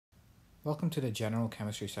Welcome to the general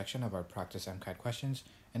chemistry section of our practice MCAT questions.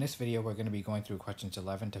 In this video, we're going to be going through questions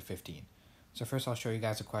 11 to 15. So first I'll show you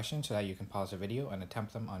guys a question so that you can pause the video and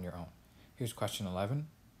attempt them on your own. Here's question 11,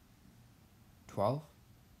 12,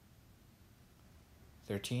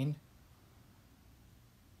 13,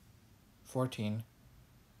 14,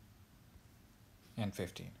 and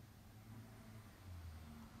 15.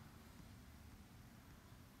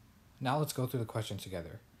 Now let's go through the questions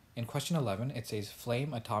together. In question 11, it says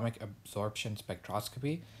flame atomic absorption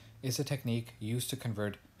spectroscopy is a technique used to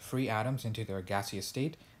convert free atoms into their gaseous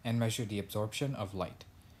state and measure the absorption of light.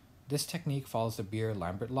 This technique follows the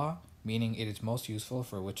Beer-Lambert law, meaning it is most useful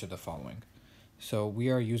for which of the following. So we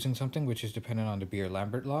are using something which is dependent on the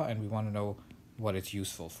Beer-Lambert law, and we want to know what it's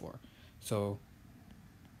useful for. So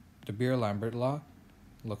the Beer-Lambert law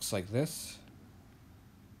looks like this.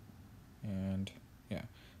 And yeah,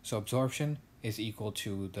 so absorption is equal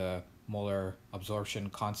to the molar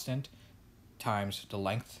absorption constant times the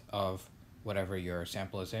length of whatever your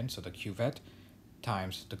sample is in, so the cuvette,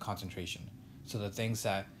 times the concentration. So the things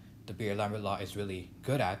that the Beer-Lambert law is really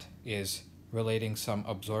good at is relating some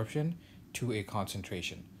absorption to a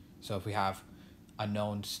concentration. So if we have a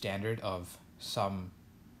known standard of some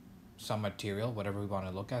material, whatever we want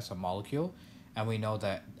to look at, some molecule, and we know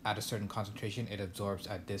that at a certain concentration it absorbs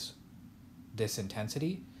at this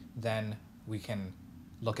intensity, then we can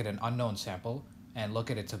look at an unknown sample and look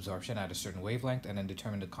at its absorption at a certain wavelength and then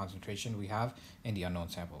determine the concentration we have in the unknown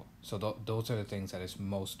sample. So those are the things that it's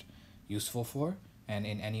most useful for, and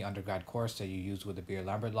in any undergrad course that you use with the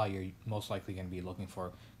Beer-Lambert law, you're most likely going to be looking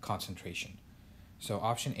for concentration. So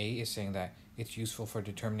option A is saying that it's useful for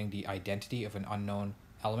determining the identity of an unknown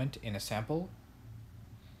element in a sample.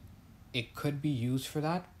 It could be used for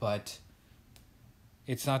that, but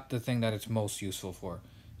it's not the thing that it's most useful for.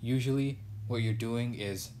 Usually what you're doing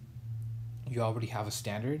is you already have a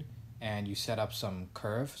standard and you set up some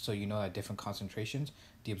curve, so you know at different concentrations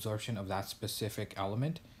the absorption of that specific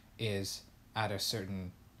element is at a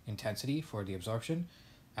certain intensity for the absorption.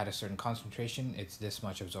 At a certain concentration it's this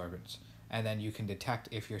much absorbance, and then you can detect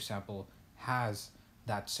if your sample has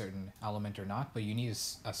that certain element or not, but you need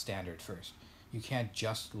a standard first. You can't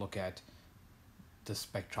just look at the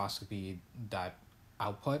spectroscopy that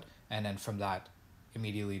output and then from that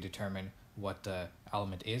immediately determine what the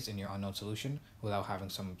element is in your unknown solution without having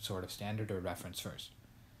some sort of standard or reference first.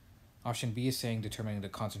 Option B is saying determining the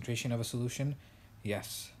concentration of a solution.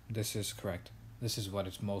 Yes, this is correct. This is what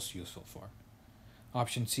it's most useful for.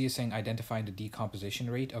 Option C is saying identifying the decomposition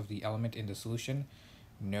rate of the element in the solution.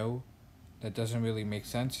 No, that doesn't really make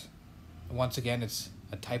sense. Once again, it's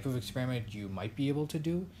a type of experiment you might be able to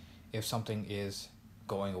do if something is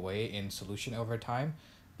going away in solution over time.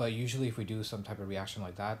 But usually if we do some type of reaction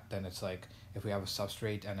like that, then it's like if we have a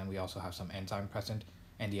substrate and then we also have some enzyme present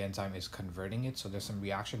and the enzyme is converting it, so there's some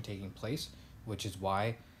reaction taking place, which is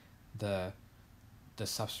why the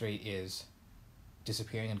substrate is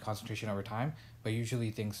disappearing in concentration over time. But usually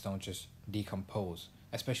things don't just decompose,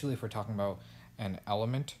 especially if we're talking about an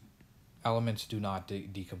element. Elements do not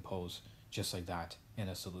decompose just like that in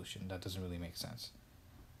a solution. That doesn't really make sense.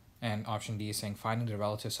 And option D is saying finding the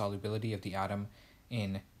relative solubility of the atom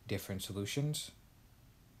in different solutions.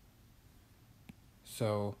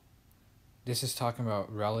 So this is talking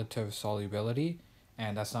about relative solubility,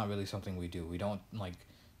 and that's not really something we do. We don't like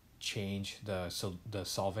change the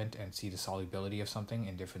solvent and see the solubility of something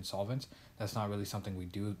in different solvents. That's not really something we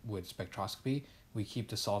do with spectroscopy. We keep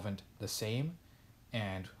the solvent the same,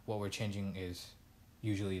 and what we're changing is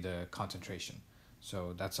usually the concentration.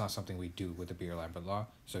 So that's not something we do with the Beer-Lambert law,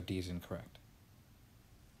 so D is incorrect.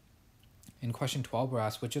 In question 12, we're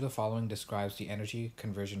asked which of the following describes the energy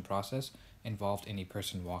conversion process involved in a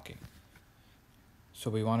person walking. So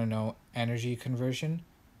we want to know energy conversion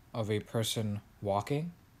of a person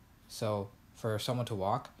walking. So for someone to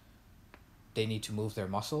walk, they need to move their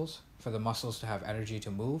muscles. For the muscles to have energy to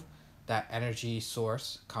move, that energy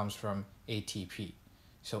source comes from ATP.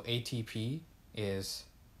 So ATP is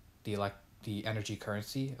the energy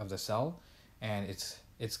currency of the cell, and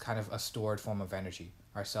it's kind of a stored form of energy.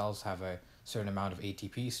 Our cells have a certain amount of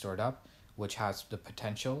ATP stored up, which has the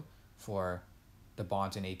potential for the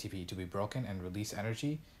bonds in ATP to be broken and release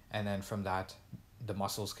energy, and then from that the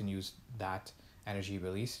muscles can use that energy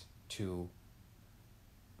released to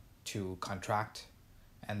contract,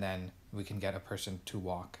 and then we can get a person to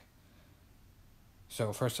walk.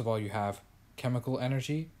 So first of all, you have chemical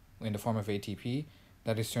energy in the form of ATP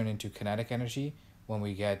that is turned into kinetic energy when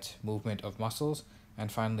we get movement of muscles,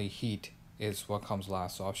 and finally heat is what comes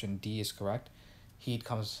last. So option D is correct. Heat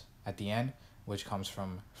comes at the end, which comes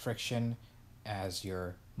from friction as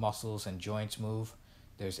your muscles and joints move.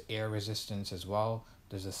 There's air resistance as well.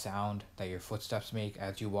 There's a sound that your footsteps make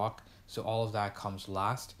as you walk. So all of that comes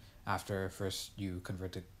last after first you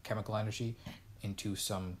convert the chemical energy into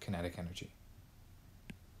some kinetic energy.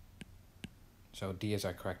 So D is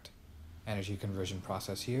our correct energy conversion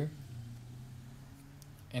process here.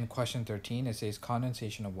 In question 13, it says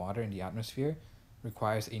condensation of water in the atmosphere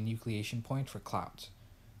requires a nucleation point for clouds.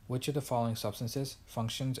 Which of the following substances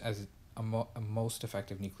functions as a most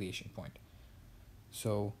effective nucleation point?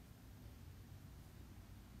 So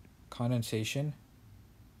condensation,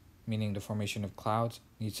 meaning the formation of clouds,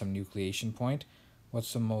 needs some nucleation point.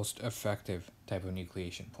 What's the most effective type of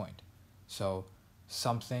nucleation point? So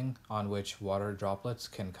something on which water droplets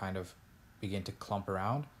can kind of begin to clump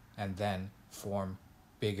around and then form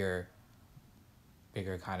bigger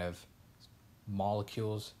kind of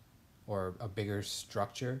molecules or a bigger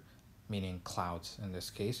structure, meaning clouds in this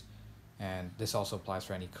case. And this also applies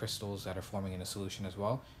for any crystals that are forming in a solution as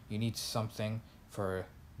well. You need something for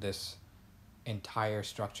this entire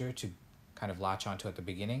structure to kind of latch onto at the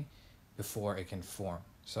beginning before it can form.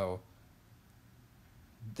 So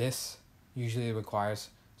this usually requires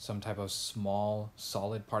some type of small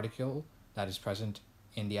solid particle that is present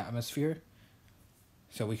in the atmosphere,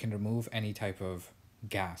 so we can remove any type of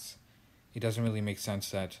gas. It doesn't really make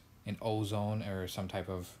sense that in ozone or some type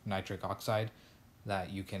of nitric oxide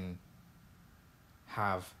that you can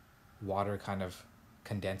have water kind of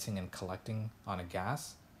condensing and collecting on a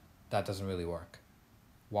gas. That doesn't really work.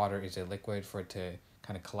 Water is a liquid. For it to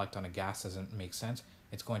kind of collect on a gas doesn't make sense.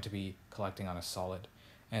 It's going to be collecting on a solid.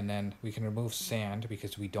 And then we can remove sand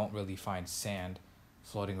because we don't really find sand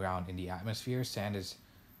floating around in the atmosphere. Sand is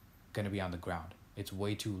going to be on the ground. It's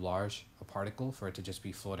way too large a particle for it to just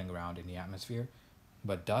be floating around in the atmosphere.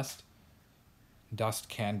 But dust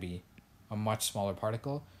can be a much smaller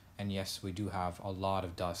particle. And yes, we do have a lot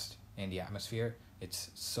of dust in the atmosphere.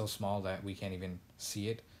 It's so small that we can't even see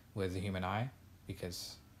it with the human eye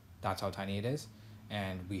because that's how tiny it is.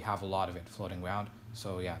 And we have a lot of it floating around.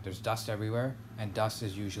 So yeah, there's dust everywhere. And dust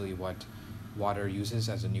is usually what water uses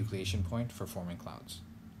as a nucleation point for forming clouds.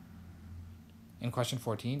 In question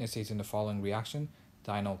 14, it says in the following reaction,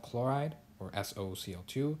 dinyl chloride, or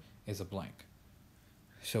SOCl2, is a blank.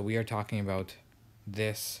 So we are talking about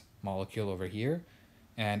this molecule over here.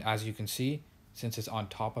 And as you can see, since it's on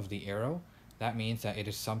top of the arrow, that means that it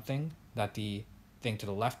is something that the thing to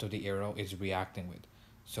the left of the arrow is reacting with.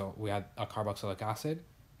 So we had a carboxylic acid.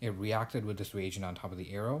 It reacted with this reagent on top of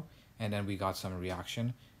the arrow, and then we got some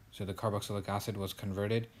reaction. So the carboxylic acid was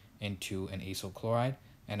converted into an acyl chloride,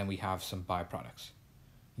 and then we have some byproducts.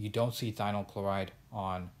 You don't see thionyl chloride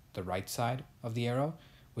on the right side of the arrow,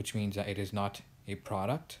 which means that it is not a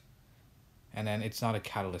product, and then it's not a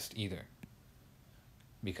catalyst either.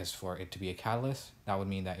 Because for it to be a catalyst, that would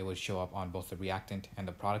mean that it would show up on both the reactant and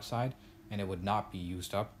the product side, and it would not be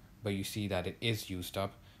used up, but you see that it is used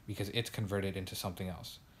up because it's converted into something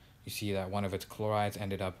else. You see that one of its chlorides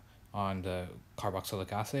ended up on the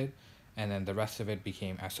carboxylic acid, and then the rest of it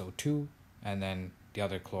became SO2, and then the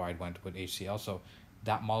other chloride went with HCl. So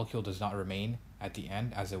that molecule does not remain at the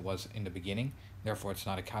end as it was in the beginning. Therefore, it's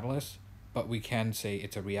not a catalyst, but we can say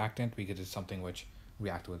it's a reactant because it's something which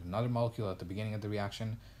reacted with another molecule at the beginning of the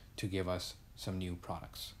reaction to give us some new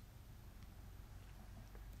products.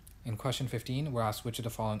 In question 15, we're asked which of the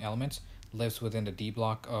following elements lives within the D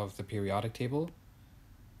block of the periodic table.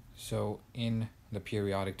 So in the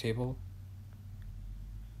periodic table,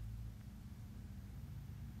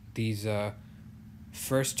 these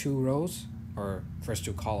first two rows, or first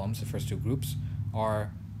two columns, the first two groups,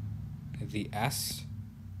 are the S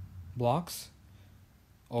blocks.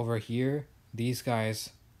 Over here, these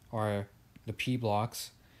guys are the P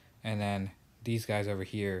blocks, and then these guys over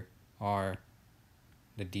here are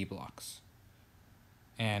the D blocks.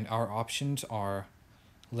 And our options are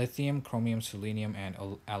lithium, chromium, selenium, and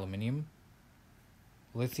aluminium.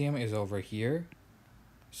 Lithium is over here,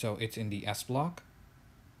 so it's in the S block.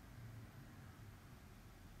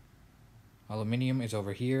 Aluminium is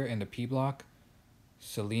over here in the P block.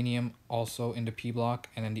 Selenium also in the P block,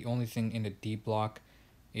 and then the only thing in the D block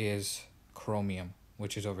is chromium,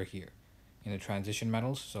 which is over here in the transition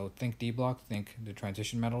metals. So think D block, think the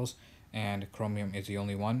transition metals, and chromium is the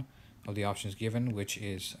only one of the options given which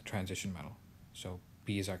is a transition metal. So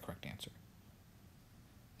B is our correct answer.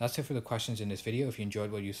 That's it for the questions in this video. If you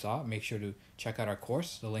enjoyed what you saw, make sure to check out our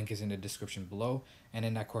course. The link is in the description below. And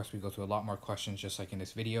in that course, we go through a lot more questions just like in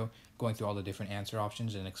this video, going through all the different answer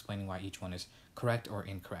options and explaining why each one is correct or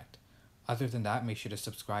incorrect. Other than that, make sure to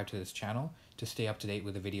subscribe to this channel to stay up to date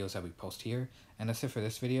with the videos that we post here. And that's it for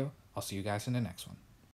this video. I'll see you guys in the next one.